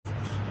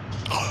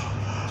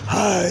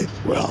Hi.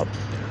 Well,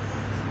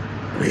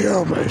 I'm here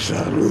with my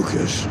son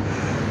Lucas,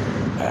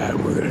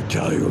 and we're going to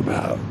tell you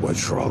about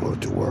what's wrong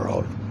with the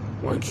world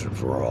once and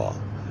for all.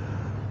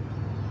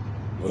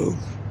 Luke,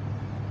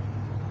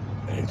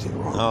 anything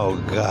wrong? Oh,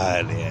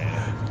 God,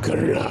 yeah.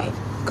 Good enough.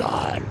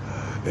 God.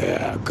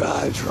 Yeah,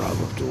 God's wrong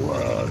with the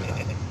world.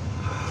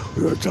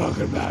 We were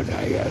talking about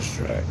that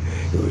yesterday.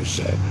 He was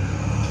saying,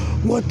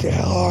 what the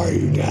hell are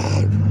you,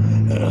 Dad?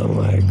 And I'm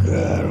like,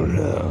 I don't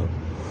know.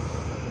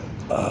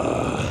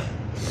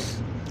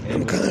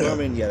 And we're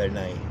swimming the other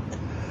night.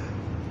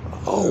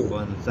 Oh,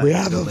 we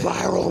have a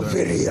viral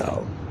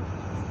video.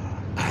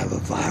 I have a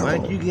viral. Why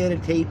don't you get a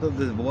tape of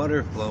the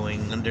water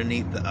flowing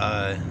underneath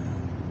the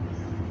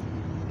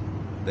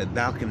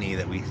balcony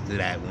that we stood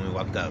at when we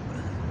walked up?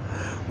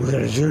 We're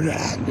gonna do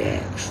that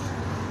next.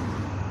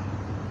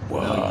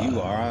 Well,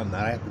 you are.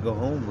 I have to go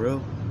home,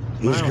 bro.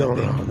 He's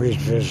going home. He's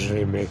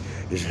visiting me.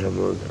 He's going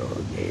to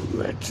get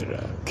went to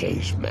the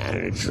case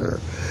manager.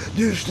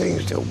 There's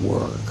things that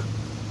work.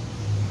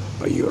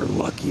 But you're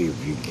lucky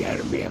if you get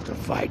them. You have to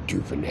fight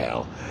tooth and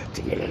nail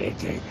to get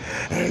anything.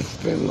 And it's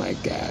been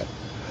like that.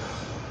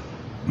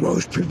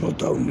 Most people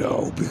don't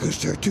know because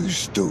they're too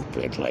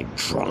stupid, like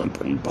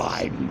Trump and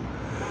Biden,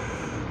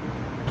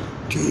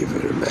 to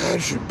even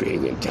imagine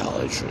being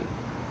intelligent,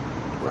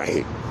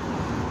 right?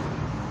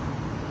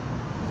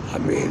 I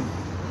mean,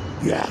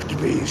 you have to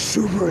be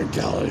super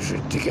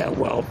intelligent to get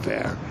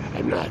welfare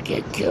and not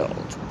get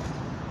killed.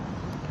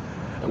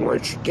 And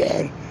once you're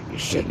dead, you're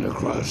sitting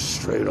across the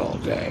street all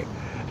day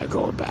and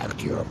going back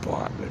to your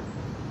apartment.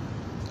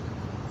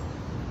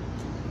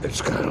 It's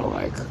kind of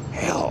like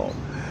hell.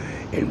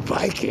 In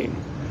Viking,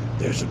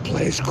 there's a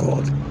place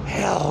called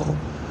Helium,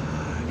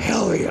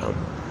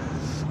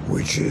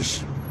 which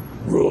is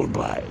ruled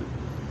by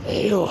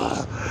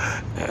Hela,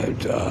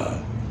 and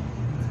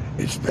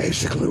it's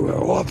basically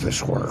where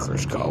office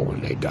workers go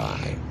when they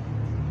die.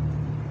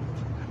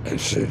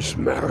 And since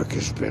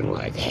America's been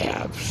like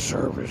half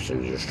service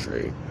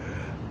industry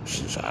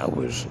since I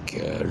was a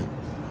kid,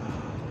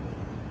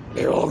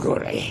 they all go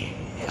to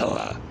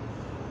Hela.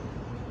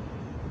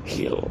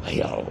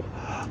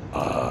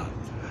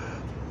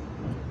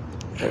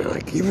 And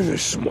like even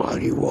as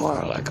smart you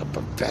are, like a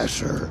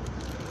professor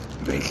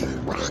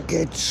making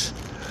rockets,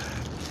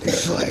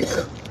 it's like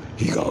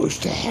he goes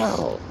to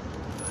hell.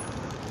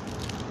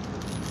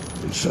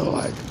 And so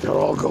like they're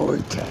all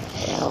going to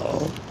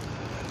hell.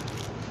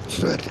 It's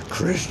not the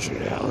Christian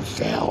hell, it's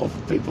the hell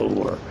for people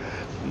who are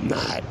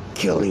not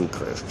killing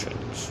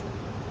Christians,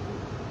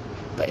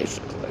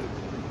 basically.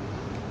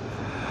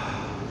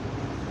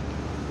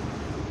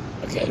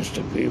 Against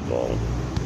the people